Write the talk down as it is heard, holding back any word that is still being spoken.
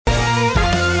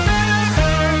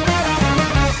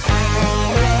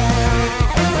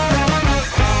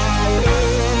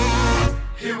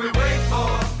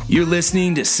You're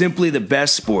listening to Simply the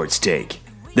Best Sports Take,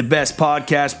 the best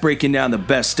podcast breaking down the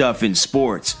best stuff in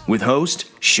sports with host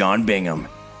Sean Bingham.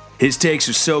 His takes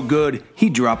are so good, he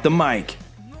dropped the mic,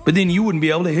 but then you wouldn't be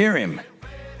able to hear him,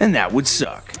 and that would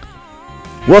suck.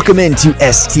 Welcome into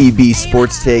STB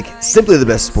Sports Take, Simply the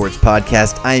Best Sports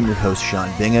Podcast. I am your host,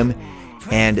 Sean Bingham,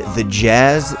 and the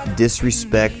Jazz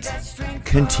disrespect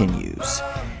continues.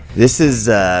 This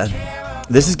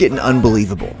is getting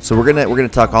unbelievable. So we're gonna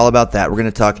talk all about that. We're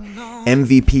gonna talk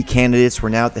MVP candidates. We're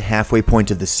now at the halfway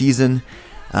point of the season.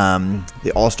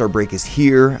 The All-Star break is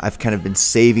here. I've kind of been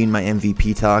saving my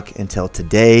MVP talk until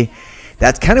today.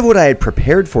 That's kind of what I had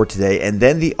prepared for today. And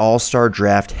then the All-Star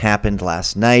draft happened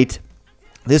last night.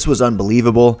 This was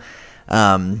unbelievable.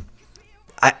 I'm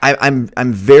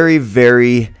very,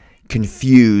 very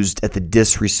confused at the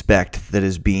disrespect that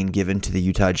is being given to the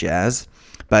Utah Jazz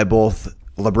by both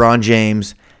LeBron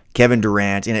James, Kevin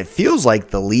Durant, and it feels like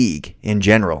the league in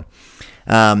general.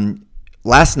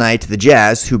 Last night, the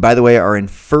Jazz, who, by the way, are in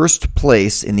first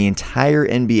place in the entire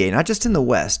NBA, not just in the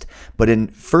West, but in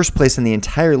first place in the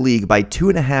entire league by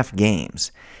 2.5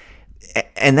 games.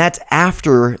 And that's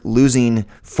after losing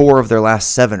 4 of their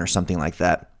last 7 or something like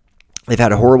that. They've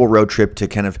had a horrible road trip to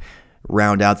kind of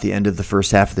round out the end of the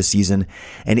first half of the season.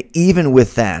 And even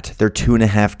with that, they're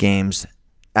 2.5 games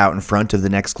out in front of the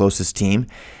next closest team,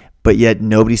 but yet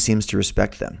nobody seems to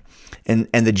respect them. And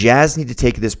the Jazz need to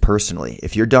take this personally.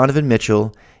 If you're Donovan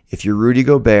Mitchell, if you're Rudy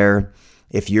Gobert,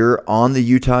 if you're on the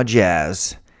Utah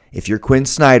Jazz, if you're Quinn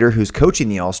Snyder, who's coaching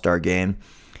the All-Star game,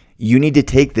 you need to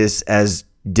take this as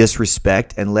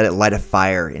disrespect and let it light a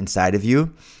fire inside of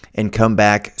you and come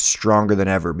back stronger than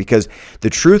ever. Because the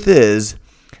truth is,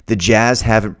 the Jazz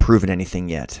haven't proven anything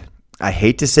yet. I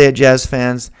hate to say it, Jazz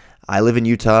fans. I live in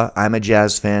Utah. I'm a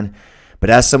Jazz fan. But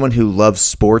as someone who loves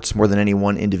sports more than any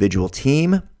one individual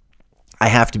team, I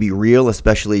have to be real,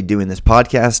 especially doing this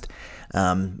podcast.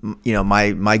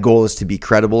 My goal is to be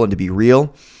credible and to be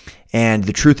real. And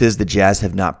the truth is the Jazz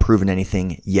have not proven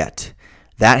anything yet.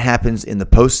 That happens in the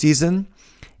postseason.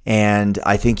 And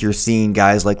I think you're seeing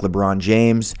guys like LeBron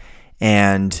James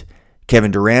and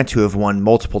Kevin Durant, who have won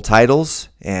multiple titles,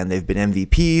 and they've been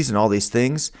MVPs and all these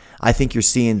things. I think you're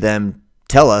seeing them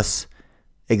tell us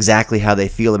exactly how they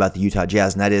feel about the Utah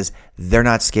Jazz, and that is they're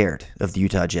not scared of the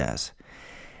Utah Jazz.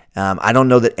 I don't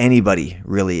know that anybody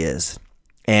really is,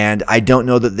 and I don't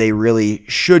know that they really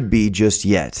should be just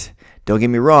yet. Don't get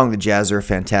me wrong, the Jazz are a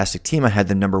fantastic team. I had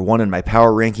them number 1 in my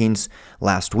power rankings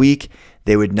last week.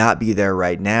 They would not be there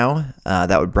right now.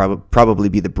 That would probably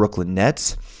be the Brooklyn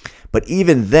Nets. But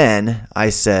even then, I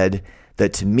said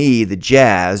that to me, the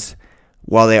Jazz,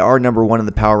 while they are number 1 in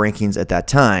the power rankings at that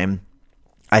time,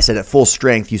 I said at full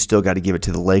strength, you still got to give it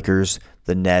to the Lakers,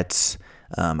 the Nets,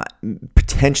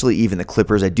 potentially even the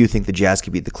Clippers. I do think the Jazz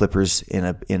could beat the Clippers in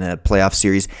a playoff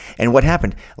series. And what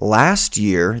happened? Last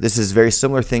year, this is a very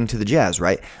similar thing to the Jazz,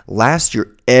 right? Last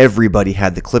year, everybody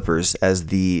had the Clippers as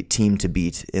the team to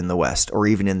beat in the West, or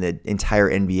even in the entire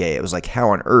NBA. It was like,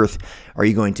 how on earth are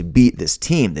you going to beat this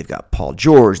team? They've got Paul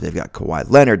George, they've got Kawhi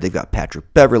Leonard, they've got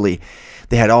Patrick Beverley.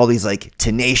 They had all these like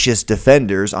tenacious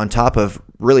defenders on top of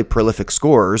really prolific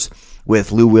scorers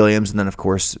with Lou Williams and then, of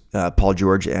course, Paul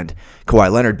George and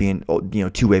Kawhi Leonard being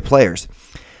two-way players.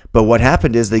 But what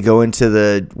happened is they go into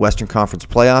the Western Conference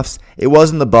playoffs. It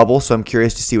wasn't the bubble, so I'm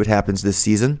curious to see what happens this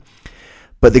season.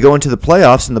 But they go into the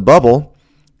playoffs in the bubble,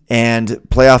 and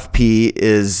Playoff P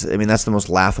is, that's the most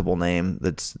laughable name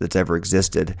that's ever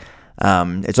existed.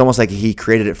 It's almost like he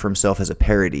created it for himself as a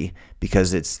parody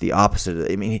because it's the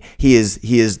opposite. He is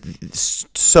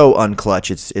so unclutch.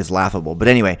 It's laughable. But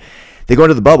anyway, they go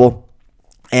into the bubble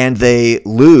and they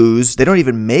lose. They don't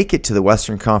even make it to the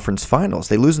Western Conference Finals.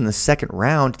 They lose in the second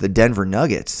round to the Denver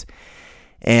Nuggets.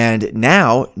 And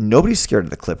now nobody's scared of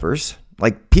the Clippers.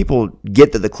 Like, people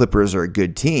get that the Clippers are a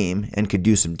good team and could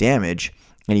do some damage,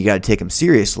 and you got to take them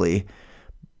seriously,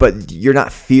 but you're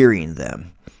not fearing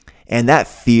them. And that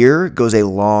fear goes a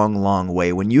long, long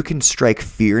way. When you can strike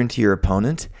fear into your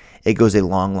opponent, it goes a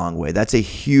long, long way. That's a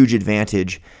huge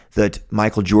advantage that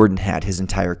Michael Jordan had his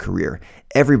entire career.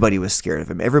 Everybody was scared of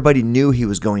him. Everybody knew he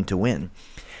was going to win.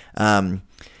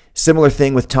 Similar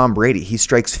thing with Tom Brady. He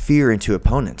strikes fear into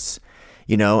opponents.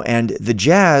 And the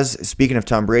Jazz, speaking of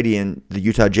Tom Brady and the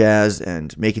Utah Jazz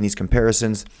and making these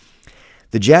comparisons,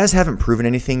 the Jazz haven't proven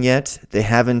anything yet. They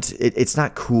haven't. It's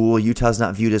not cool. Utah's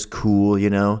not viewed as cool,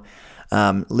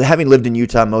 Having lived in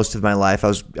Utah most of my life,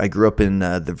 I grew up in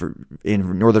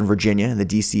Northern Virginia, in the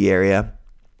D.C. area,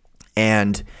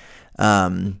 and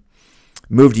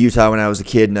moved to Utah when I was a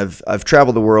kid. And I've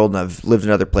traveled the world and I've lived in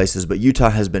other places, but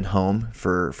Utah has been home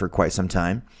for quite some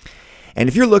time. And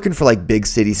if you're looking for like big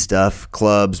city stuff,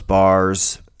 clubs,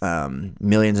 bars,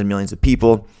 millions and millions of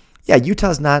people, yeah,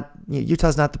 Utah's not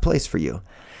the place for you.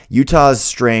 Utah's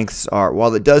strengths are,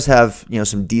 while it does have,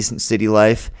 some decent city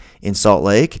life in Salt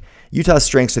Lake, Utah's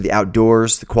strengths are the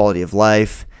outdoors, the quality of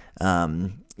life.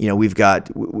 We've got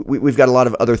a lot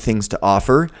of other things to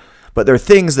offer, but there are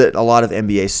things that a lot of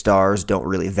NBA stars don't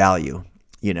really value.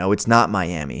 It's not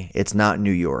Miami, it's not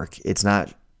New York, it's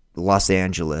not Los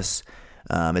Angeles,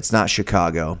 it's not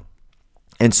Chicago,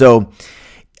 and so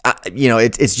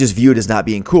it's just viewed as not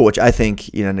being cool, which I think,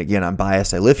 and again, I'm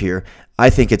biased, I live here. I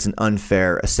think it's an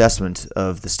unfair assessment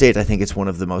of the state. I think it's one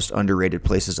of the most underrated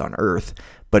places on earth.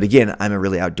 But again, I'm a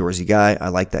really outdoorsy guy. I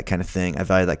like that kind of thing. I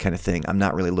value that kind of thing. I'm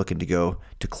not really looking to go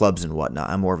to clubs and whatnot.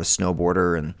 I'm more of a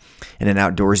snowboarder and an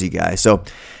outdoorsy guy. So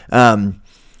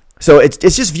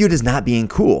it's just viewed as not being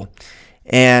cool.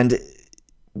 And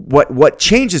what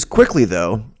changes quickly,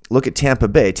 though, look at Tampa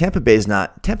Bay. Tampa Bay is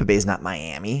not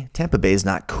Miami. Tampa Bay is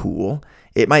not cool.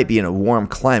 It might be in a warm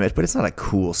climate, but it's not a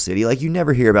cool city. Like, you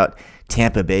never hear about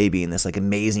Tampa Bay being this like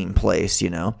amazing place,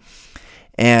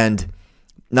 And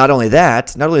not only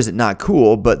is it not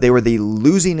cool, but they were the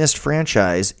losingest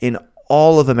franchise in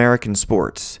all of American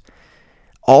sports.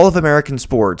 All of American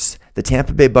sports, the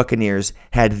Tampa Bay Buccaneers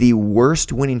had the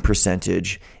worst winning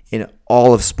percentage in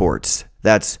all of sports.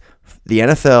 That's the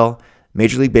NFL,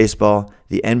 Major League Baseball,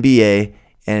 the NBA,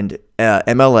 and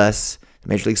MLS,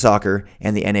 Major League Soccer,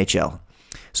 and the NHL.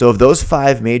 So of those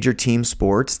 5 major team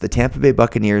sports, the Tampa Bay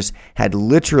Buccaneers had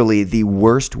literally the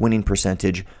worst winning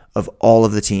percentage of all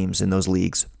of the teams in those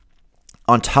leagues,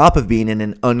 on top of being in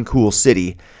an uncool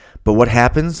city. But what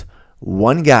happens?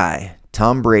 One guy,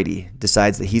 Tom Brady,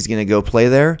 decides that he's going to go play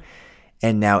there,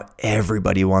 and now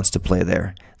everybody wants to play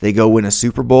there. They go win a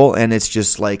Super Bowl, and it's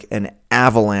just like an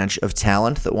avalanche of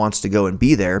talent that wants to go and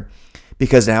be there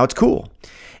because now it's cool.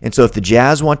 And so if the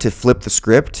Jazz want to flip the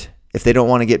script, if they don't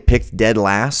want to get picked dead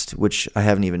last, which I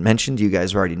haven't even mentioned, you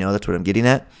guys already know that's what I'm getting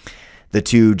at. The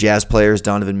 2 Jazz players,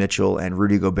 Donovan Mitchell and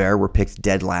Rudy Gobert, were picked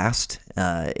dead last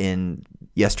in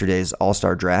yesterday's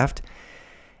All-Star draft.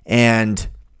 And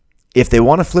if they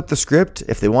want to flip the script,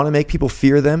 if they want to make people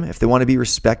fear them, if they want to be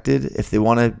respected, if they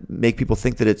want to make people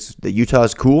think that Utah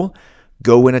is cool,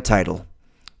 go win a title.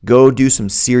 Go do some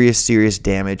serious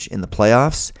damage in the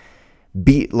playoffs.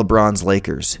 Beat LeBron's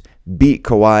Lakers. Beat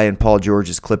Kawhi and Paul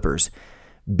George's Clippers.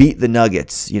 Beat the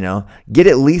Nuggets, Get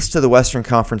at least to the Western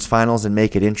Conference Finals and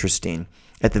make it interesting.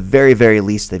 At the very, very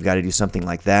least, they've got to do something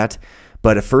like that.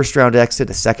 But a first-round exit,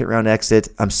 a second-round exit,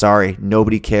 I'm sorry,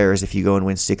 nobody cares if you go and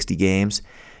win 60 games.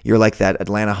 You're like that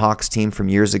Atlanta Hawks team from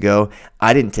years ago.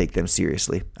 I didn't take them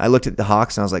seriously. I looked at the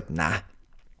Hawks and I was like, nah.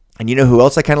 And you know who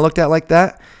else I kind of looked at like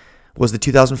that? Was the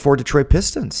 2004 Detroit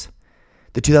Pistons.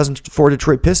 The 2004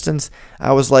 Detroit Pistons,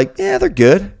 I was like, yeah, they're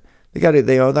good. I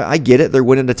get it. They're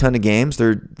winning a ton of games.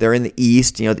 They're in the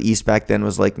East. The East back then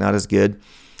was like not as good.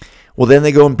 Well, then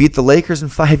they go and beat the Lakers in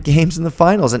 5 games in the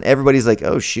finals, and everybody's like,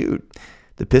 oh, shoot,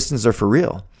 the Pistons are for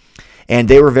real. And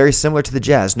they were very similar to the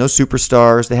Jazz. No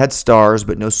superstars. They had stars,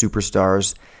 but no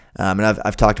superstars. And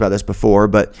I've talked about this before,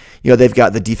 but they've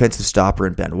got the defensive stopper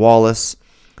in Ben Wallace.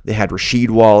 They had Rasheed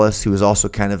Wallace, who was also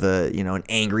kind of an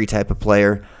angry type of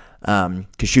player.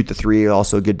 Could shoot the 3,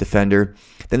 also a good defender.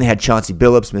 Then they had Chauncey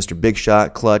Billups, Mr. Big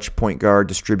Shot, clutch, point guard,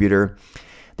 distributor.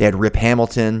 They had Rip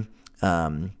Hamilton,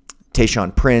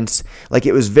 Tayshaun Prince. Like,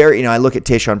 it was very, I look at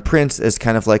Tayshaun Prince as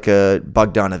kind of like a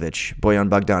Bojan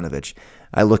Bogdanovic.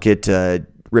 I look at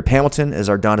Rip Hamilton as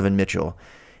our Donovan Mitchell,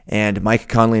 and Mike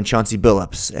Conley and Chauncey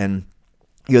Billups. And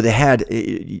they had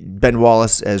Ben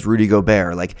Wallace as Rudy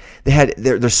Gobert. Like,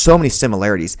 there's so many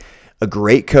similarities. A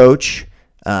great coach.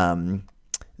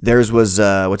 Theirs was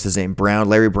what's his name,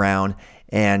 Larry Brown,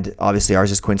 and obviously ours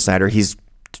is Quinn Snyder. He's,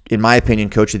 in my opinion,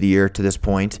 coach of the year to this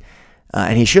point,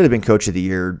 and he should have been coach of the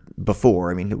year before.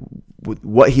 I mean,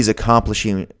 what he's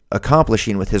accomplishing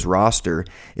with his roster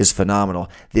is phenomenal.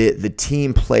 The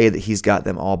team play that he's got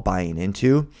them all buying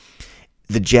into.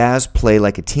 The Jazz play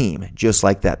like a team, just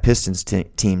like that Pistons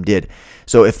team did.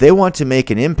 So if they want to make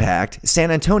an impact,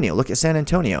 San Antonio, look at San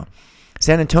Antonio.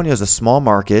 San Antonio is a small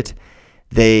market.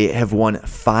 They have won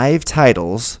 5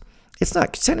 titles.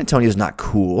 San Antonio is not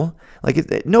cool.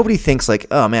 Like, nobody thinks like,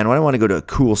 oh man, why do I want to go to a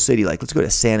cool city? Like, let's go to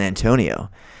San Antonio.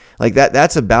 Like,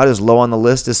 that's about as low on the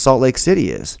list as Salt Lake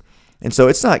City is. And so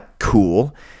it's not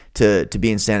cool to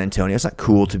be in San Antonio. It's not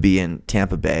cool to be in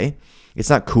Tampa Bay. It's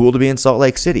not cool to be in Salt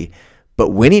Lake City. But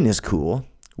winning is cool.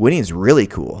 Winning is really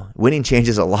cool. Winning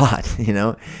changes a lot,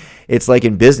 It's like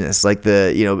in business, like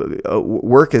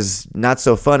work is not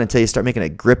so fun until you start making a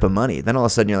grip of money. Then all of a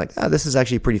sudden you're like, this is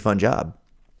actually a pretty fun job.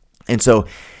 And so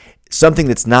something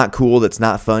that's not cool, that's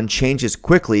not fun, changes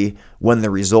quickly when the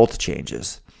result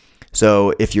changes.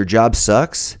 So if your job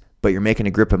sucks, but you're making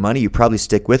a grip of money, you probably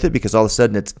stick with it because all of a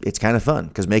sudden it's kind of fun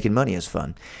because making money is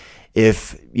fun.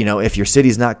 If your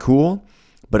city's not cool,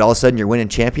 but all of a sudden you're winning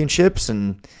championships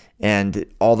and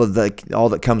all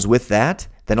that comes with that,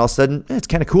 then all of a sudden it's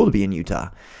kind of cool to be in Utah.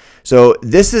 So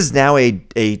this is now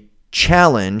a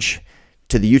challenge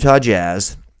to the Utah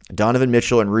Jazz, Donovan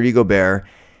Mitchell and Rudy Gobert,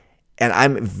 and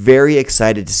I'm very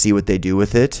excited to see what they do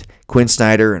with it. Quinn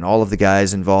Snyder and all of the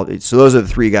guys involved. So those are the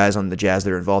three guys on the Jazz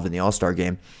that are involved in the All-Star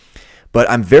game. But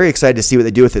I'm very excited to see what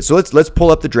they do with it. So let's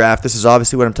pull up the draft. This is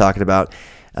obviously what I'm talking about.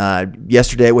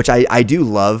 Yesterday, which I do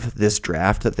love this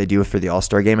draft that they do for the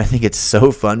All-Star game. I think it's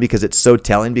so fun because it's so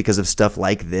telling because of stuff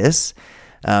like this,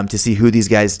 to see who these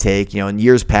guys take. In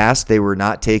years past, they were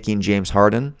not taking James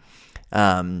Harden.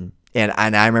 And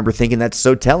I remember thinking that's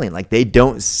so telling. Like, they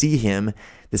don't see him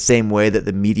the same way that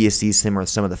the media sees him or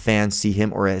some of the fans see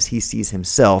him or as he sees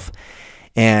himself.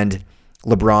 And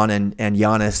LeBron and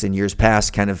Giannis in years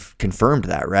past kind of confirmed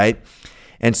that, right?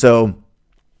 And so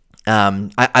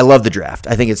I love the draft.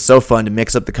 I think it's so fun to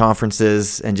mix up the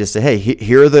conferences and just say, hey,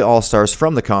 here are the All-Stars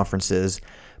from the conferences,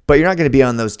 but you're not going to be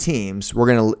on those teams. We're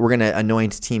gonna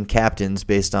anoint team captains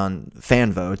based on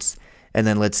fan votes, and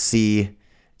then let's see.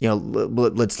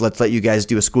 Let's let you guys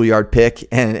do a schoolyard pick,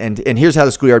 and here's how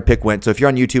the schoolyard pick went. So if you're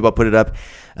on YouTube, I'll put it up.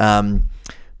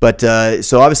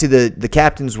 So obviously the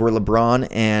captains were LeBron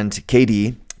and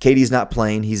KD. KD's not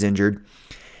playing; he's injured.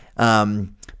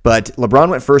 But LeBron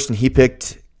went first, and he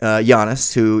picked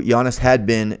Giannis, who Giannis had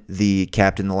been the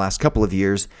captain the last couple of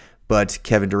years, but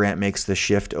Kevin Durant makes the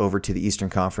shift over to the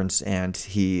Eastern Conference, and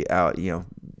he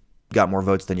got more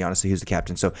votes than Giannis, so he was the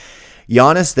captain. So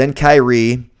Giannis, then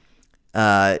Kyrie.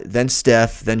 Then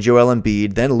Steph, then Joel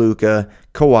Embiid, then Luka,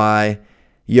 Kawhi,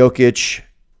 Jokic,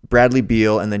 Bradley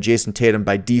Beal, and then Jason Tatum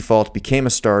by default became a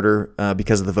starter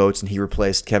because of the votes, and he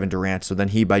replaced Kevin Durant. So then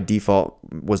he by default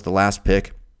was the last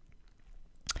pick.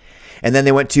 And then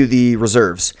they went to the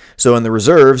reserves. So in the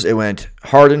reserves, it went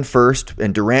Harden first,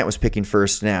 and Durant was picking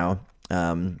first now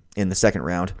in the second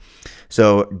round.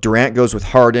 So Durant goes with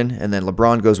Harden, and then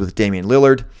LeBron goes with Damian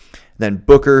Lillard. Then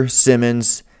Booker,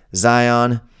 Simmons,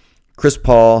 Zion, Chris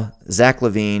Paul, Zach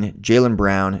LaVine, Jaylen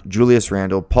Brown, Julius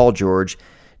Randle, Paul George,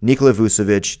 Nikola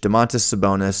Vucevic, Domantas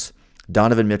Sabonis,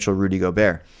 Donovan Mitchell, Rudy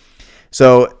Gobert.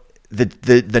 So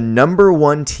the number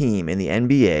one team in the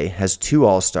NBA has two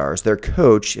All-Stars. Their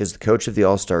coach is the coach of the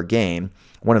All-Star game,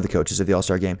 one of the coaches of the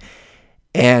All-Star game,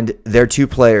 and their two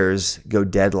players go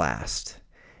dead last.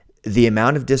 The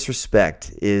amount of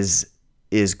disrespect is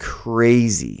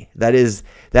crazy. That is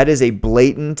a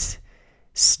blatant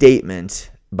statement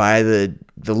by the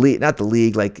league, not the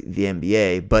league like the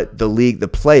NBA, but the league, the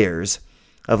players,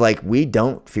 of like, we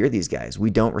don't fear these guys. We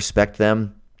don't respect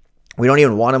them. We don't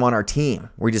even want them on our team.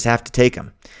 We just have to take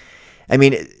them. I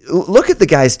mean, look at the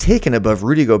guys taken above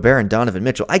Rudy Gobert and Donovan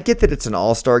Mitchell. I get that it's an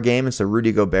all-star game, and so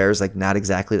Rudy Gobert is like not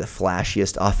exactly the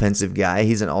flashiest offensive guy.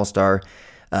 He's an all-star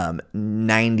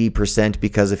 90%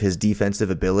 because of his defensive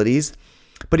abilities.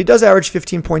 But he does average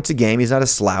 15 points a game. He's not a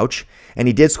slouch. And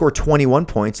he did score 21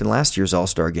 points in last year's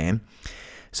All-Star game.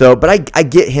 So, but I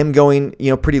get him going,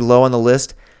 pretty low on the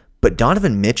list. But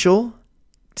Donovan Mitchell,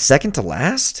 second to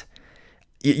last?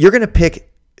 You're going to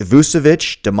pick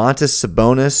Vucevic, Domantas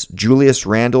Sabonis, Julius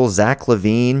Randle, Zach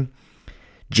LaVine,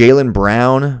 Jaylen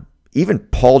Brown, even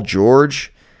Paul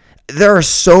George. There are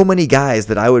so many guys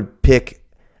that I would pick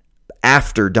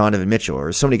after Donovan Mitchell,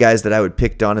 or so many guys that I would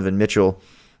pick Donovan Mitchell.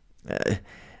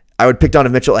 I would pick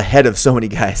Donovan Mitchell ahead of so many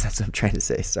guys. That's what I'm trying to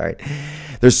say. Sorry.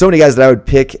 There's so many guys that I would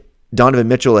pick Donovan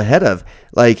Mitchell ahead of.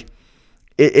 Like,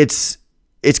 it's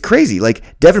crazy.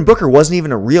 Like, Devin Booker wasn't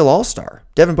even a real All-Star.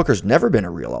 Devin Booker's never been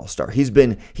a real All-Star. He's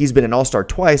been an All-Star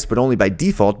twice, but only by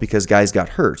default because guys got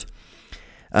hurt.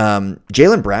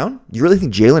 Jaylen Brown? You really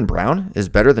think Jaylen Brown is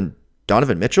better than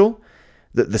Donovan Mitchell?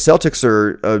 The Celtics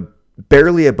are a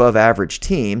barely above average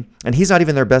team, and he's not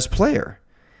even their best player.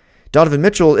 Donovan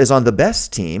Mitchell is on the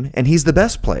best team, and he's the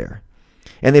best player.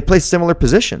 And they play similar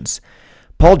positions.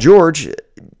 Paul George,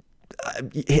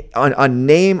 on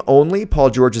name only,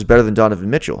 Paul George is better than Donovan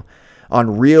Mitchell.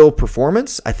 On real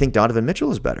performance, I think Donovan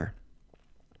Mitchell is better.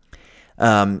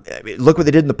 Look what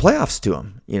they did in the playoffs to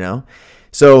him,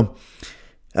 So,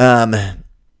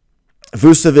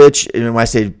 Vucevic, and when I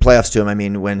say playoffs to him, I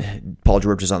mean when Paul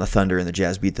George was on the Thunder and the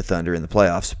Jazz beat the Thunder in the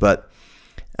playoffs. But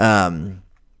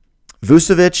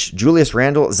Vucevic, Julius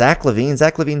Randle, Zach LaVine.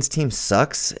 Zach LaVine's team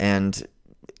sucks, and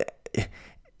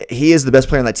he is the best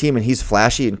player on that team, and he's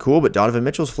flashy and cool, but Donovan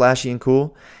Mitchell's flashy and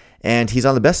cool. and he's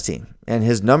on the best team, and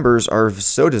his numbers are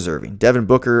so deserving. Devin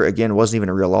Booker, again, wasn't even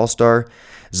a real all-star.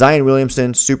 Zion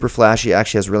Williamson, super flashy,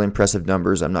 actually has really impressive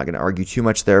numbers. I'm not going to argue too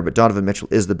much there, but Donovan Mitchell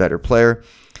is the better player.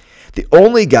 The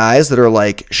only guys that are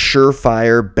like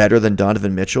surefire better than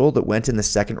Donovan Mitchell that went in the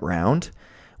second round,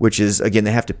 which is, again,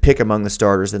 they have to pick among the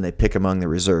starters, then they pick among the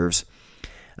reserves.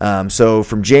 So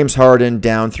from James Harden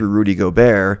down through Rudy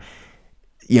Gobert,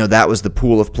 that was the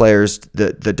pool of players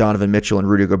that Donovan Mitchell and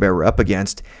Rudy Gobert were up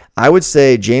against. I would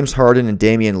say James Harden and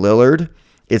Damian Lillard,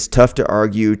 it's tough to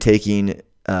argue taking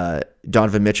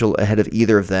Donovan Mitchell ahead of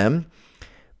either of them.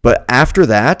 But after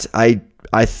that, I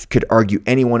could argue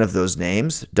any one of those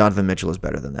names, Donovan Mitchell is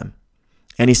better than them.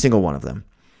 Any single one of them.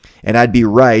 And I'd be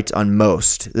right on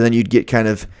most. Then you'd get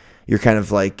you're kind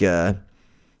of like,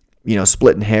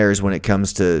 splitting hairs when it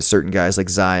comes to certain guys like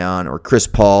Zion or Chris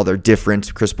Paul. They're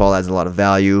different. Chris Paul adds a lot of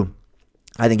value.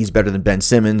 I think he's better than Ben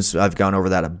Simmons. I've gone over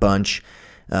that a bunch.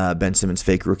 Ben Simmons'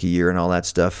 fake rookie year and all that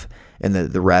stuff and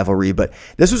the rivalry. But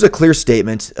this was a clear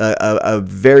statement, a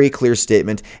very clear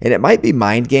statement. And it might be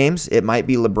mind games. It might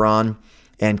be LeBron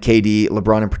and KD,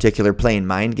 LeBron in particular, playing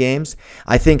mind games.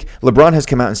 I think LeBron has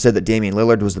come out and said that Damian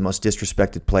Lillard was the most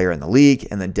disrespected player in the league,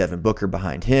 and then Devin Booker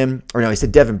behind him. Or no, he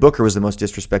said Devin Booker was the most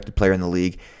disrespected player in the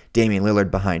league, Damian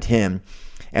Lillard behind him.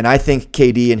 And I think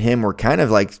KD and him were kind of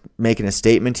like making a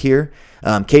statement here.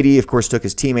 KD, of course, took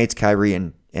his teammates, Kyrie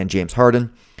and James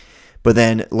Harden. But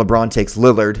then LeBron takes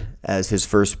Lillard as his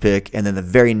first pick, and then the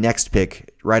very next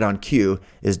pick, right on cue,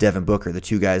 is Devin Booker, the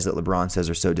two guys that LeBron says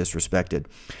are so disrespected.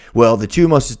 Well, the two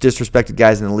most disrespected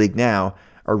guys in the league now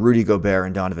are Rudy Gobert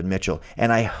and Donovan Mitchell.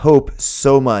 And I hope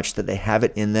so much that they have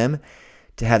it in them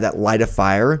to have that light a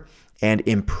fire and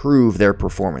improve their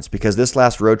performance, because this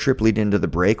last road trip leading into the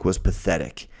break was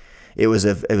pathetic. It was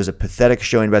a pathetic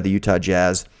showing by the Utah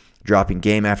Jazz, dropping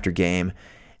game after game,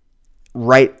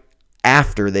 right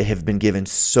after they have been given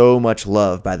so much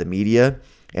love by the media,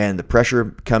 and the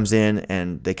pressure comes in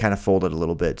and they kind of folded a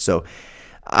little bit. So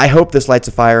I hope this lights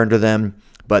a fire under them,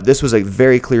 but this was a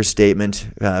very clear statement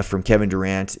from Kevin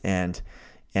Durant and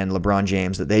LeBron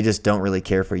James that they just don't really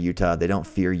care for Utah. They don't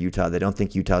fear Utah. They don't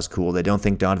think Utah's cool. They don't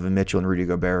think Donovan Mitchell and Rudy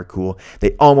Gobert are cool.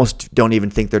 They almost don't even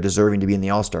think they're deserving to be in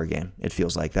the All-Star game. It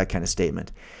feels like that kind of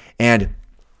statement. And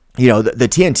the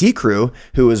TNT crew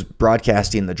who was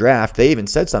broadcasting the draft, they even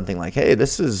said something like, hey,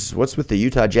 this is what's with the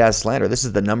Utah Jazz slander. This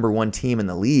is the number one team in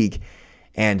the league,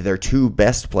 and their two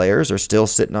best players are still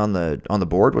sitting on the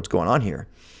board. What's going on here?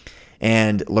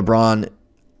 And LeBron,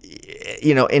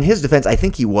 in his defense, I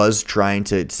think he was trying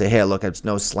to say, hey, look, it's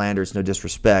no slander, it's no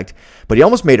disrespect, but he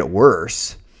almost made it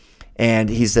worse. And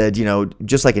he said,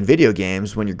 just like in video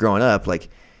games, when you're growing up, like,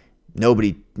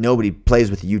 Nobody plays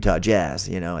with the Utah Jazz.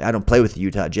 I don't play with the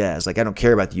Utah Jazz. Like, I don't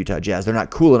care about the Utah Jazz. They're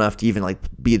not cool enough to even like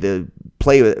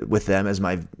play with them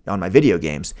on my video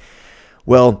games.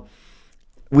 Well,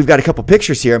 we've got a couple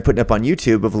pictures here I'm putting up on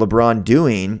YouTube of LeBron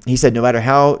doing. He said no matter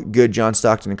how good John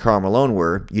Stockton and Karl Malone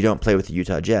were, you don't play with the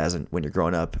Utah Jazz when you're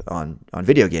growing up on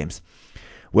video games.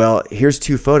 Well, here's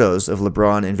two photos of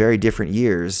LeBron in very different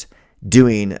years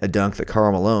doing a dunk that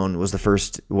Karl Malone was the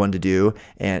first one to do,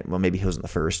 and well, maybe he wasn't the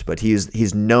first, but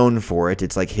he's known for it.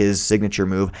 It's like his signature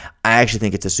move. I actually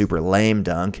think it's a super lame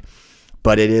dunk,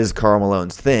 but it is Karl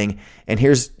Malone's thing. And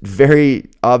here's very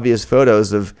obvious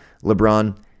photos of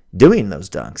LeBron doing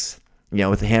those dunks,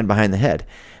 with the hand behind the head.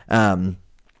 And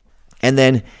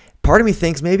then part of me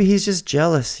thinks maybe he's just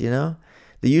jealous. The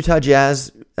Utah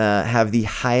Jazz have the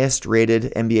highest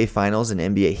rated NBA Finals in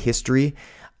NBA history.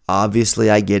 Obviously,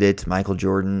 I get it. Michael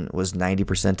Jordan was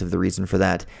 90% of the reason for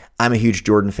that. I'm a huge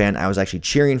Jordan fan. I was actually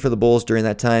cheering for the Bulls during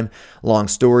that time. Long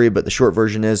story, but the short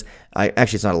version is,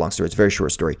 actually, it's not a long story. It's a very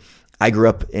short story. I grew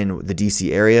up in the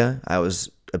D.C. area. I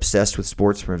was obsessed with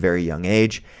sports from a very young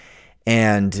age.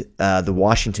 And the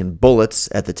Washington Bullets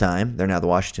at the time, they're now the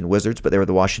Washington Wizards, but they were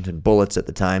the Washington Bullets at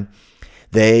the time.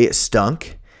 They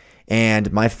stunk.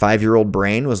 And my 5-year-old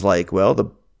brain was like, well,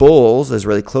 the Bulls is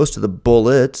really close to the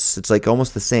Bullets. It's like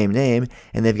almost the same name.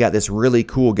 And they've got this really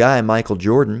cool guy, Michael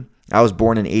Jordan. I was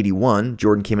born in 81.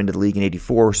 Jordan came into the league in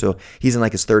 84. So he's in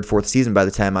like his third, fourth season by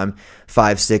the time I'm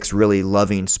 5, 6, really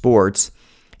loving sports.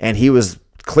 And he was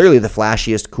clearly the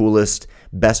flashiest, coolest,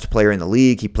 best player in the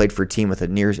league. He played for a team with a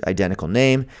near identical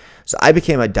name. So I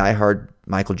became a diehard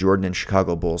Michael Jordan and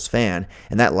Chicago Bulls fan.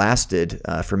 And that lasted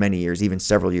for many years, even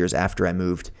several years after I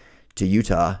moved to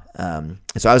Utah.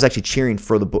 So I was actually cheering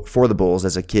for the Bulls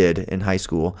as a kid in high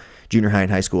school, junior high and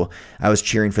high school. I was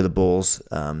cheering for the Bulls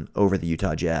over the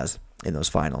Utah Jazz in those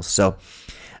finals. So,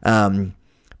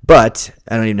 but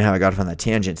I don't even know how I got off on that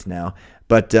tangent now.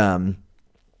 But I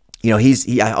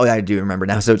do remember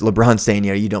now. So LeBron's saying,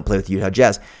 you don't play with the Utah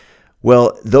Jazz.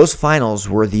 Well, those finals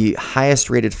were the highest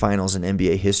rated finals in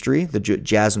NBA history, the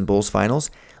Jazz and Bulls finals.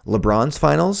 LeBron's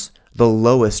finals, the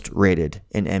lowest rated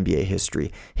in NBA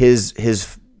history.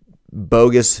 His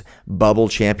bogus bubble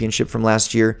championship from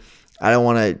last year, I don't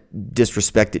want to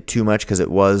disrespect it too much because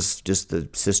it was just the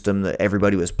system that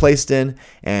everybody was placed in,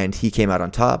 and he came out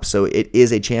on top. So it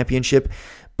is a championship,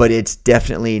 but it's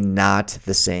definitely not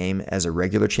the same as a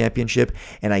regular championship.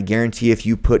 And I guarantee if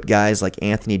you put guys like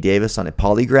Anthony Davis on a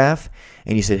polygraph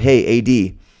and you said, hey,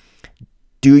 AD,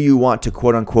 do you want to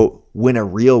quote unquote win a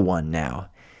real one now?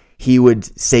 He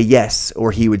would say yes,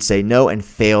 or he would say no and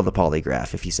fail the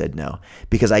polygraph if he said no.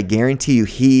 Because I guarantee you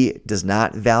he does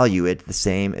not value it the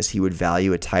same as he would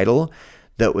value a title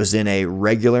that was in a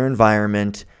regular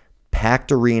environment,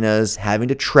 packed arenas, having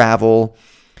to travel,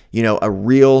 a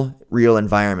real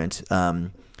environment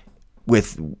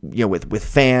with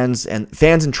fans, and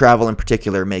fans and travel in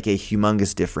particular make a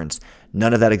humongous difference.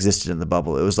 None of that existed in the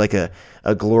bubble. It was like a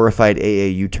glorified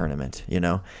AAU tournament,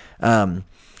 and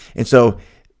so.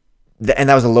 And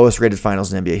that was the lowest rated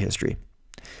finals in NBA history.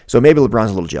 So maybe LeBron's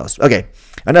a little jealous. Okay,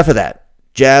 enough of that.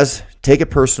 Jazz, take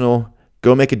it personal.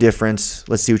 Go make a difference.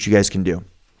 Let's see what you guys can do.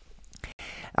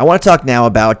 I want to talk now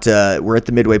about, we're at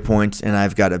the midway point, and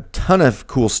I've got a ton of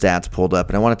cool stats pulled up,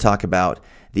 and I want to talk about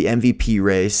the MVP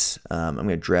race. I'm going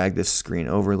to drag this screen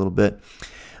over a little bit.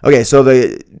 Okay, so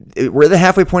we're at the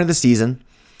halfway point of the season,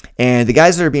 and the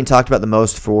guys that are being talked about the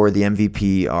most for the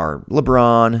MVP are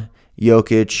LeBron,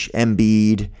 Jokic,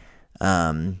 Embiid,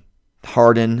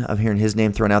 Harden. I'm hearing his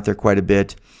name thrown out there quite a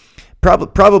bit.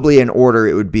 Probably in order,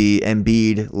 it would be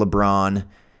Embiid, LeBron,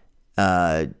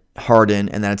 Harden,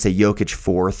 and then I'd say Jokic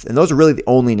fourth. And those are really the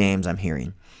only names I'm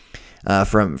hearing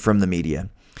from the media.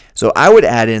 So I would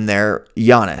add in there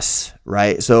Giannis,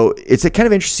 right? So it's a kind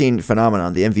of interesting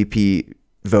phenomenon, the MVP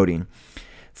voting.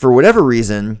 For whatever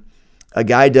reason, a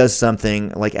guy does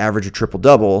something like average a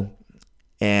triple-double,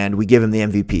 and we give him the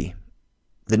MVP.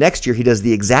 The next year, he does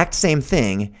the exact same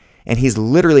thing, and he's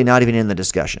literally not even in the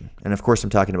discussion. And of course, I'm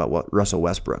talking about Russell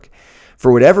Westbrook.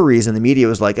 For whatever reason, the media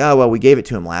was like, oh, well, we gave it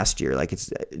to him last year. Like,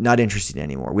 it's not interesting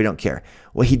anymore. We don't care.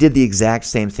 Well, he did the exact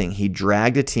same thing. He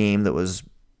dragged a team that was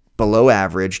below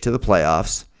average to the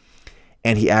playoffs,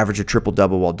 and he averaged a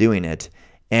triple-double while doing it.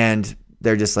 And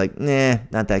they're just like, nah,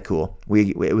 not that cool.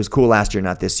 It was cool last year,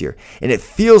 not this year. And it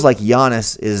feels like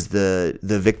Giannis is the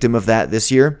victim of that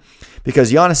this year,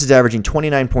 because Giannis is averaging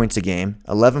 29 points a game,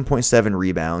 11.7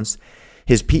 rebounds.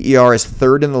 His PER is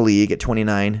third in the league at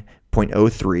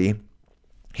 29.03.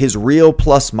 His real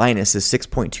plus-minus is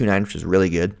 6.29, which is really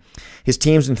good. His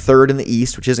team's in third in the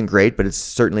East, which isn't great, but it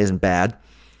certainly isn't bad.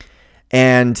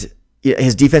 And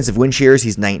his defensive win shares,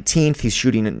 he's 19th. He's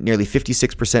shooting nearly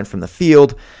 56% from the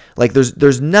field. Like,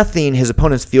 there's nothing. His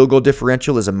opponent's field goal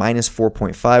differential is a minus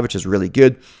 4.5, which is really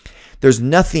good. There's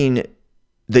nothing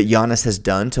that Giannis has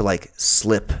done to like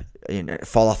slip,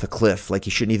 fall off a cliff. Like, he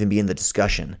shouldn't even be in the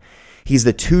discussion. He's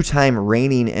the two-time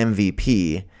reigning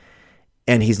MVP,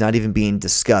 and he's not even being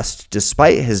discussed,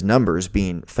 despite his numbers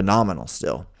being phenomenal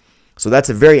still. So that's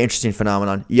a very interesting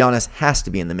phenomenon. Giannis has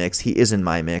to be in the mix. He is in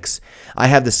my mix. I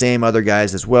have the same other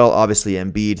guys as well. Obviously,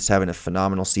 Embiid is having a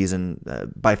phenomenal season,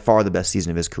 by far the best season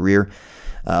of his career.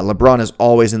 LeBron is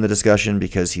always in the discussion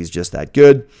because he's just that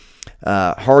good.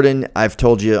 Harden, I've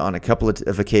told you on a couple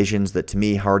of occasions that to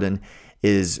me, Harden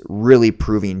is really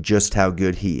proving just how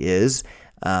good he is,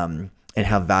 and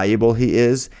how valuable he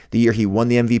is. The year he won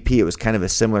the MVP, it was kind of a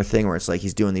similar thing where it's like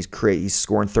he's doing he's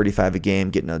scoring 35 a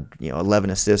game, getting 11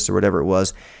 assists or whatever it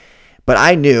was. But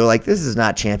I knew, like, this is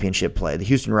not championship play. The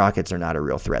Houston Rockets are not a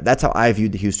real threat. That's how I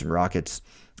viewed the Houston Rockets.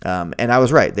 And I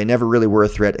was right. They never really were a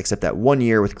threat except that one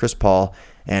year with Chris Paul.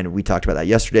 And we talked about that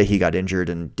yesterday. He got injured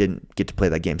and didn't get to play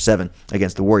that Game 7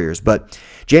 against the Warriors. But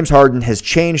James Harden has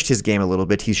changed his game a little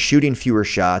bit. He's shooting fewer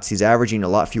shots. He's averaging a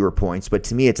lot fewer points. But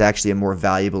to me, it's actually a more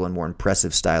valuable and more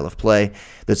impressive style of play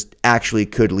that actually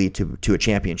could lead to a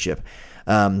championship.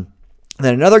 Then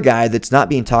another guy that's not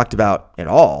being talked about at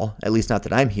all, at least not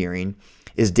that I'm hearing,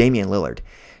 is Damian Lillard.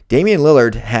 Damian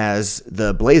Lillard has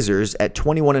the Blazers at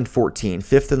 21-14,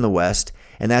 fifth in the West,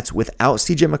 and that's without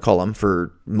CJ McCollum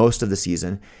for most of the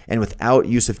season and without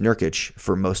Yusuf Nurkic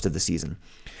for most of the season.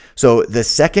 So the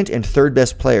second and third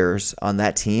best players on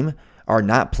that team are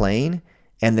not playing,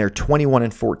 and they're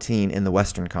 21-14 in the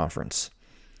Western Conference,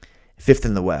 fifth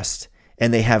in the West.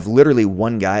 And they have literally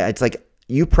one guy. It's like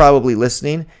you probably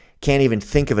listening can't even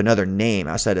think of another name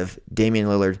outside of Damian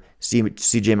Lillard,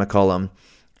 CJ McCollum,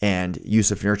 and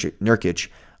Yusuf Nurkic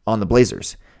on the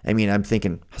Blazers. I mean, I'm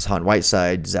thinking Hassan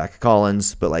Whiteside, Zach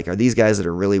Collins, but like, are these guys that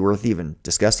are really worth even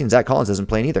discussing? Zach Collins isn't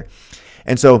playing either.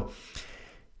 And so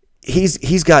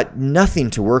he's got nothing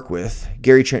to work with.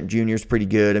 Gary Trent Jr. is pretty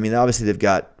good. I mean, obviously they've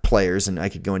got players, and I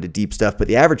could go into deep stuff, but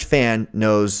the average fan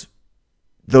knows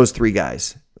those three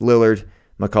guys: Lillard,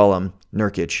 McCollum,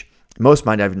 Nurkic. Most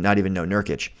might not even know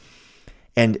Nurkic.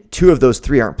 And two of those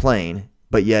three aren't playing,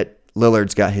 but yet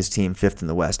Lillard's got his team 5th in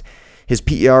the West. His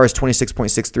PER is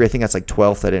 26.63. I think that's like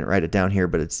 12th. I didn't write it down here,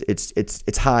 but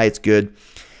it's high. It's good.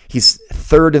 He's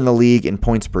 3rd in the league in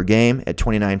points per game at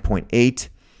 29.8,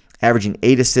 averaging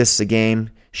 8 assists a game,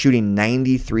 shooting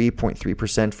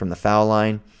 93.3% from the foul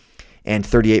line and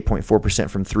 38.4%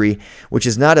 from three, which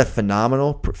is not a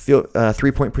phenomenal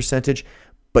three-point percentage,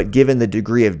 but given the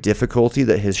degree of difficulty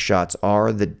that his shots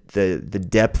are, the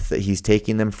depth that he's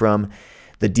taking them from,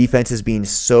 the defense is being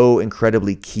so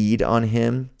incredibly keyed on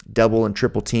him, double and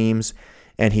triple teams,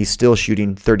 and he's still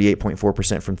shooting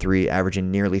 38.4% from three, averaging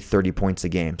nearly 30 points a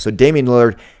game. So Damian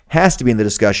Lillard has to be in the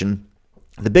discussion.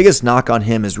 The biggest knock on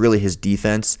him is really his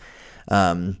defense,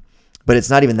 but it's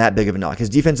not even that big of a knock. His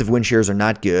defensive win shares are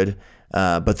not good,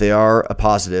 but they are a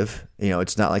positive.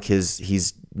 It's not like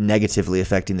he's negatively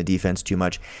affecting the defense too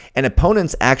much. And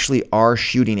opponents actually are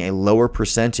shooting a lower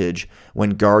percentage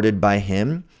when guarded by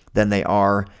him than they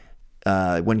are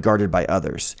when guarded by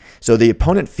others. So the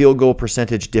opponent field goal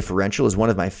percentage differential is one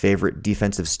of my favorite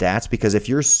defensive stats, because if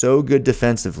you're so good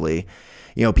defensively,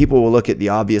 people will look at the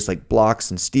obvious like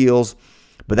blocks and steals,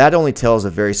 but that only tells a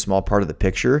very small part of the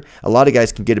picture. A lot of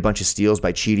guys can get a bunch of steals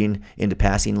by cheating into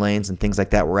passing lanes and things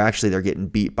like that, where actually they're getting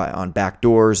beat on back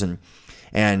doors and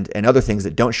other things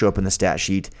that don't show up in the stat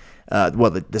sheet.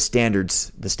 The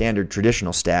standard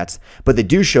traditional stats, but they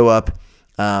do show up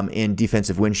in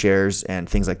defensive win shares and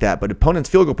things like that. But opponent's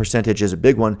field goal percentage is a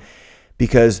big one,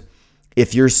 because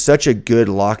if you're such a good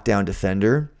lockdown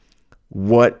defender,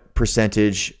 what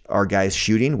percentage are guys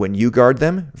shooting when you guard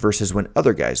them versus when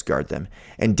other guys guard them?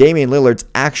 And Damian Lillard's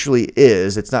actually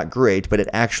is, it's not great, but it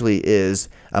actually is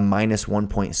a minus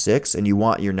 1.6, and you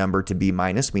want your number to be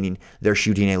minus, meaning they're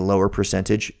shooting a lower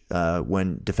percentage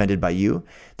when defended by you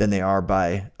than they are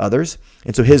by others.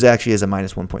 And so his actually is a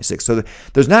minus 1.6. So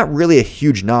there's not really a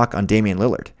huge knock on Damian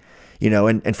Lillard.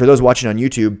 And for those watching on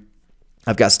YouTube,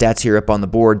 I've got stats here up on the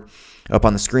board, up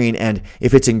on the screen, and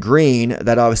if it's in green,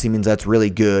 that obviously means that's really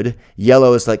good.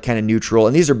 Yellow is like kind of neutral,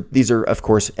 and these are of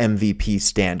course MVP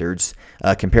standards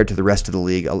compared to the rest of the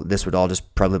league. This would all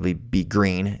just probably be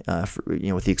green,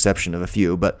 with the exception of a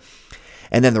few.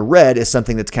 And then the red is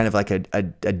something that's kind of like a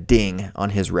ding on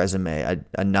his resume,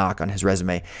 a knock on his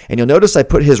resume. And you'll notice I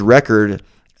put his record,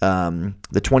 the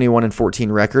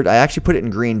 21-14 record, I actually put it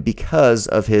in green because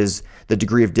of the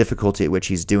degree of difficulty at which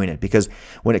he's doing it. Because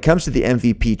when it comes to the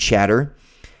MVP chatter,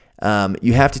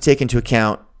 you have to take into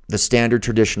account the standard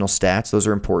traditional stats. Those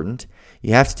are important.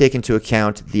 You have to take into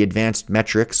account the advanced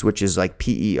metrics, which is like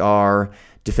PER,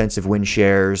 defensive win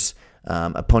shares,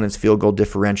 opponent's field goal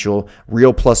differential,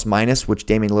 real plus minus, which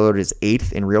Damian Lillard is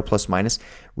 8th in real plus minus.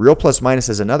 Real plus minus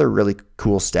is another really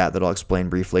cool stat that I'll explain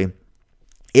briefly.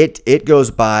 It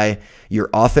goes by your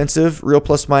offensive real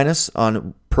plus minus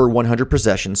on per 100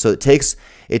 possessions. So it takes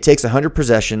 100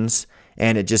 possessions,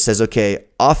 and it just says, okay,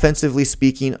 offensively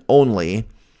speaking only,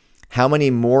 how many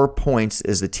more points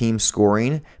is the team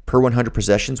scoring per 100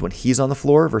 possessions when he's on the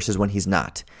floor versus when he's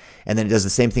not? And then it does the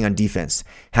same thing on defense.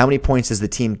 How many points is the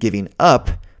team giving up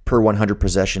per 100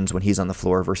 possessions when he's on the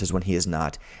floor versus when he is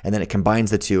not? And then it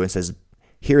combines the two and says,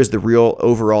 here's the real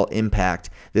overall impact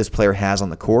this player has on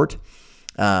the court.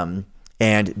 And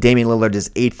Damian Lillard is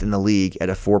 8th in the league at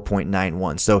a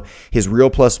 4.91. So his real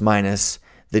plus minus,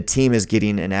 the team is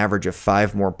getting an average of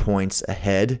 5 more points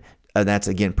ahead. And that's,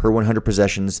 again, per 100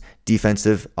 possessions,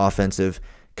 defensive, offensive,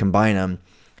 combine them.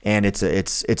 And it's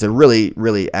a really,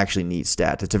 really actually neat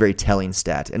stat. It's a very telling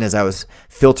stat. And as I was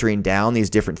filtering down these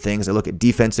different things, I look at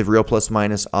defensive real plus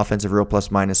minus, offensive real plus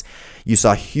minus. You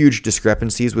saw huge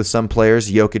discrepancies with some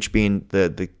players, Jokic being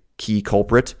the key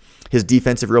culprit. His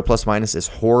defensive real plus minus is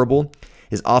horrible.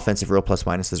 His offensive real plus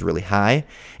minus is really high.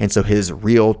 And so his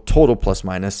real total plus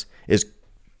minus is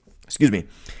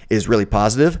really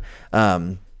positive.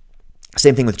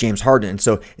 Same thing with James Harden. And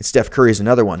so Steph Curry is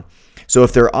another one. So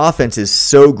if their offense is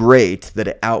so great that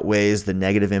it outweighs the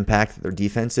negative impact that their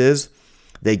defense is,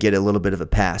 they get a little bit of a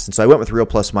pass. And so I went with real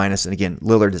plus minus, and again,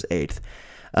 Lillard is 8th.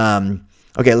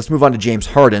 Okay, let's move on to James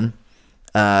Harden.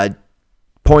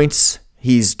 Points,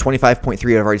 he's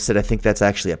 25.3. I've already said I think that's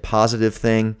actually a positive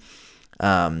thing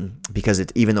because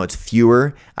even though it's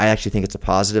fewer, I actually think it's a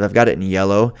positive. I've got it in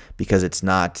yellow because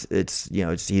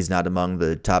he's not among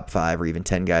the top 5 or even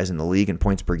 10 guys in the league in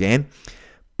points per game.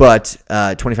 But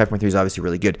 25.3 is obviously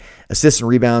really good. Assists and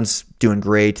rebounds, doing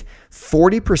great.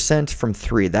 40% from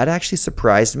three. That actually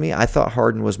surprised me. I thought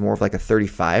Harden was more of like a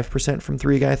 35% from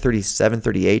three guy, 37,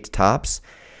 38 tops.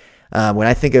 When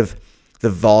I think of the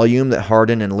volume that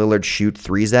Harden and Lillard shoot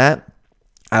threes at,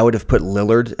 I would have put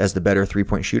Lillard as the better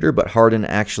three-point shooter, but Harden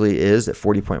actually is at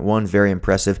 40.1. Very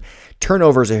impressive.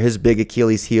 Turnovers are his big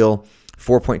Achilles heel.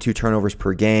 4.2 turnovers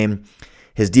per game.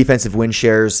 His defensive win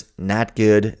shares, not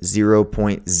good,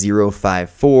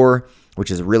 0.054, which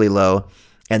is really low.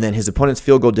 And then his opponent's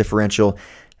field goal differential,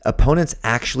 opponents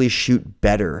actually shoot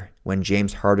better when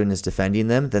James Harden is defending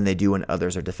them than they do when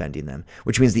others are defending them,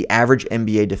 which means the average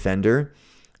NBA defender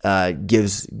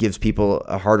gives people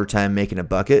a harder time making a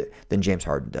bucket than James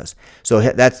Harden does. So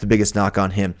that's the biggest knock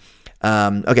on him.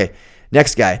 Okay,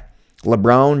 next guy,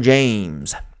 LeBron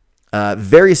James.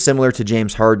 Very similar to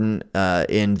James Harden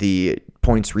in the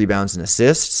points, rebounds, and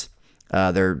assists.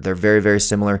 They're very, very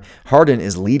similar. Harden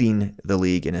is leading the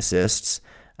league in assists.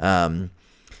 But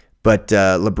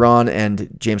LeBron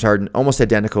and James Harden almost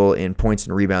identical in points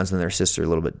and rebounds, and their assists are a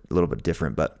little bit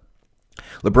different. But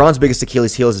LeBron's biggest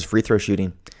Achilles heel is his free throw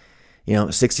shooting.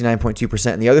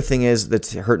 69.2%. And the other thing is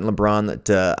that's hurting LeBron that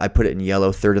I put it in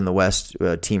yellow, third in the West,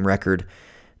 team record,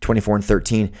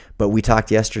 24-13. But we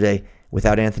talked yesterday,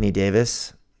 without Anthony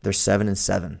Davis, they're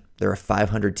 7-7. They're a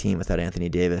 500 team without Anthony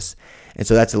Davis. And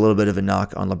so that's a little bit of a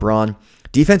knock on LeBron.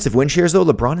 Defensive win shares, though,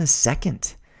 LeBron is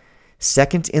second.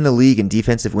 Second in the league in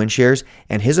defensive win shares,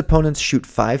 and his opponents shoot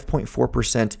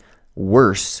 5.4%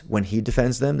 worse when he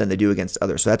defends them than they do against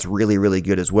others. So that's really, really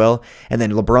good as well. And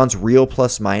then LeBron's real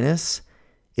plus minus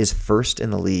is first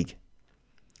in the league.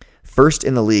 First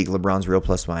in the league, LeBron's real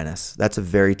plus minus. That's a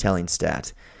very telling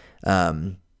stat.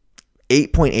 8.83.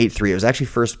 It was actually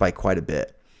first by quite a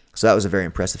bit. So that was a very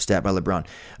impressive stat by LeBron.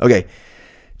 Okay,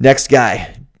 next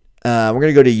guy. We're going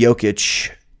to go to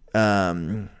Jokic.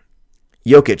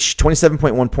 Jokic,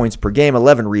 27.1 points per game,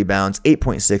 11 rebounds,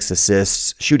 8.6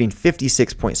 assists, shooting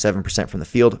 56.7% from the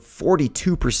field,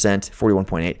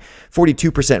 41.8,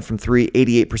 42% from three,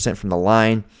 88% from the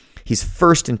line. He's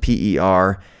first in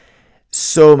PER.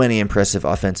 So many impressive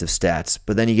offensive stats.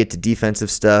 But then you get to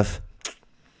defensive stuff.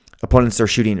 Opponents are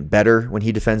shooting better when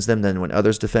he defends them than when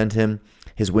others defend him.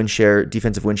 His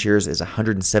defensive win shares is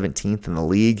 117th in the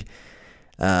league.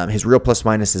 His real plus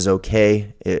minus is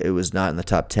okay. It was not in the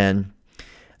top 10.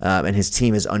 And his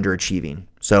team is underachieving.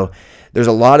 So there's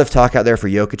a lot of talk out there for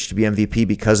Jokic to be MVP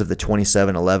because of the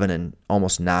 27, 11, and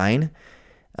almost 9.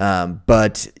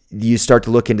 But you start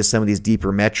to look into some of these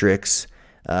deeper metrics.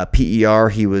 PER,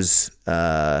 he was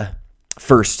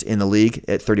first in the league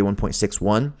at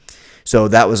 31.61. So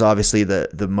that was obviously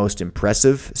the most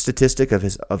impressive statistic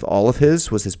of all of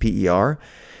his was his PER.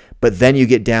 But then you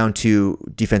get down to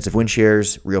defensive win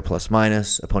shares, real plus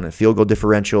minus, opponent field goal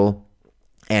differential,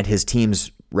 and his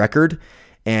team's record.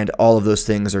 And all of those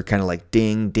things are kind of like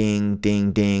ding, ding,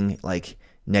 ding, ding, like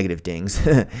negative dings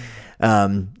that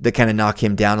kind of knock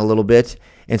him down a little bit.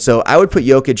 And so I would put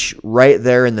Jokic right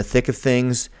there in the thick of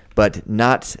things, but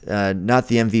not the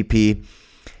MVP.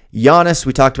 Giannis,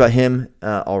 we talked about him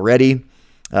already.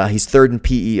 He's third in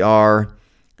PER.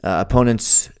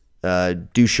 Opponents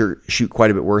do shoot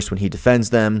quite a bit worse when he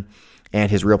defends them,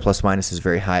 and his real plus minus is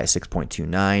very high at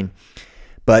 6.29.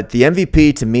 But the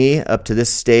MVP to me up to this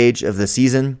stage of the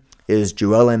season is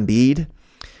Joel Embiid.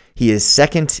 He is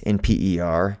second in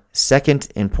PER, second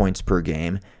in points per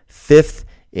game, fifth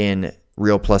in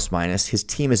real plus minus. His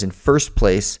team is in first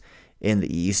place in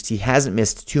the East. He hasn't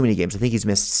missed too many games. I think he's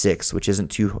missed 6, which isn't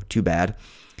too bad.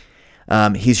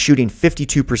 He's shooting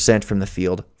 52% from the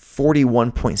field,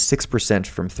 41.6%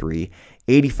 from three,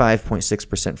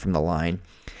 85.6% from the line.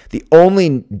 The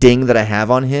only ding that I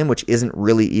have on him, which isn't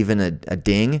really even a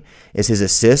ding, is his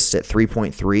assists at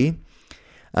 3.3.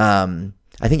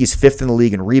 I think he's fifth in the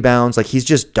league in rebounds. Like, he's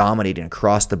just dominating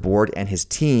across the board, and his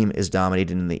team is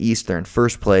dominating in the East. They're in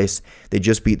first place. They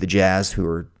just beat the Jazz,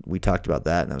 we talked about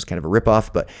that, and that was kind of a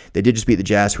ripoff, but they did just beat the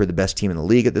Jazz, who are the best team in the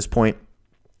league at this point.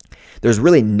 There's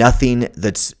really nothing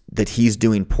that he's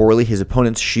doing poorly. His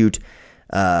opponents shoot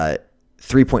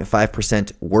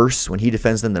 3.5% worse when he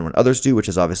defends them than when others do, which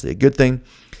is obviously a good thing.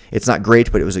 It's not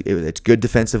great, but it's good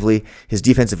defensively. His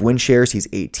defensive win shares, he's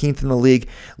 18th in the league.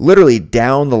 Literally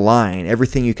down the line,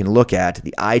 everything you can look at,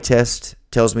 the eye test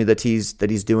tells me that he's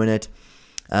doing it,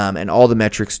 and all the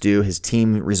metrics do. His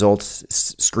team results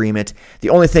scream it.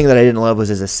 The only thing that I didn't love was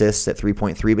his assists at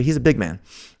 3.3, but he's a big man,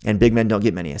 and big men don't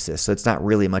get many assists, so it's not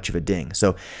really much of a ding.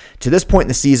 So to this point in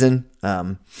the season,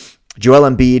 Joel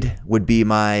Embiid would be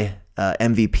my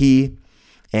MVP,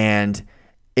 and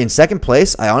In second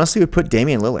place, I honestly would put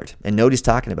Damian Lillard, and nobody's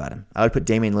talking about him. I would put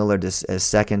Damian Lillard as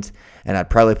second, and I'd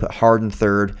probably put Harden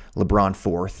third, LeBron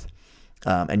fourth,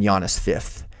 and Giannis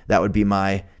fifth. That would be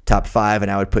my top 5, and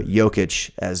I would put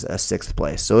Jokic as a sixth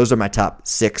place. So those are my top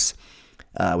 6,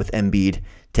 with Embiid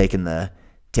taking the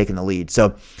lead.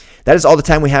 So that is all the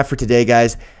time we have for today,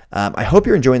 guys. I hope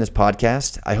you're enjoying this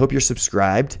podcast. I hope you're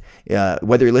subscribed.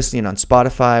 Whether you're listening on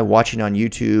Spotify, watching on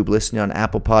YouTube, listening on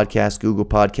Apple Podcasts, Google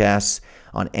Podcasts,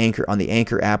 on the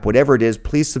Anchor app, whatever it is,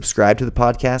 please subscribe to the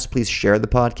podcast. Please share the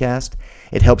podcast.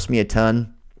 It helps me a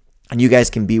ton, and you guys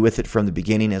can be with it from the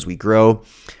beginning as we grow.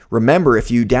 Remember,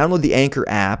 if you download the Anchor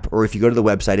app or if you go to the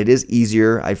website, it is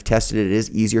easier. I've tested it. It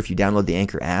is easier if you download the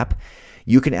Anchor app.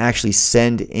 You can actually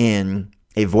send in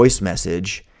a voice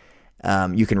message.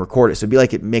 You can record it. So it'd be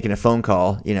like making a phone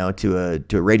call, to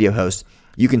a radio host.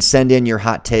 You can send in your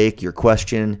hot take, your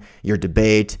question, your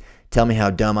debate. Tell me how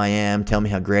dumb I am. Tell me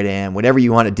how great I am. Whatever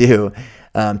you want to do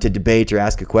to debate or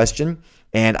ask a question.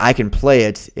 And I can play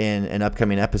it in an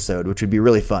upcoming episode, which would be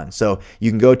really fun. So you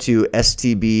can go to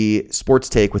STB Sports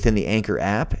Take within the Anchor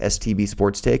app, STB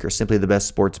Sports Take, or simply the Best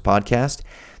Sports Podcast.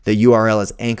 The URL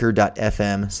is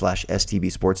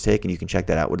anchor.fm/STB Sports Take, and you can check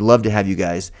that out. Would love to have you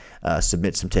guys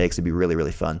submit some takes. It'd be really,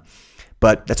 really fun.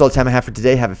 But that's all the time I have for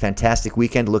today. Have a fantastic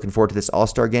weekend. Looking forward to this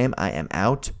All-Star game. I am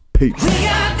out. Peace.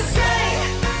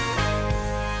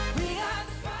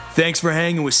 Thanks for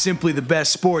hanging with Simply the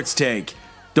Best Sports Take.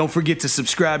 Don't forget to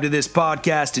subscribe to this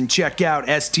podcast and check out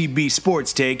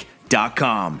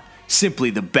stbsportstake.com. Simply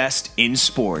the best in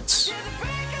sports.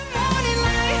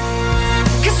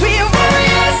 'Cause we are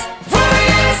warriors.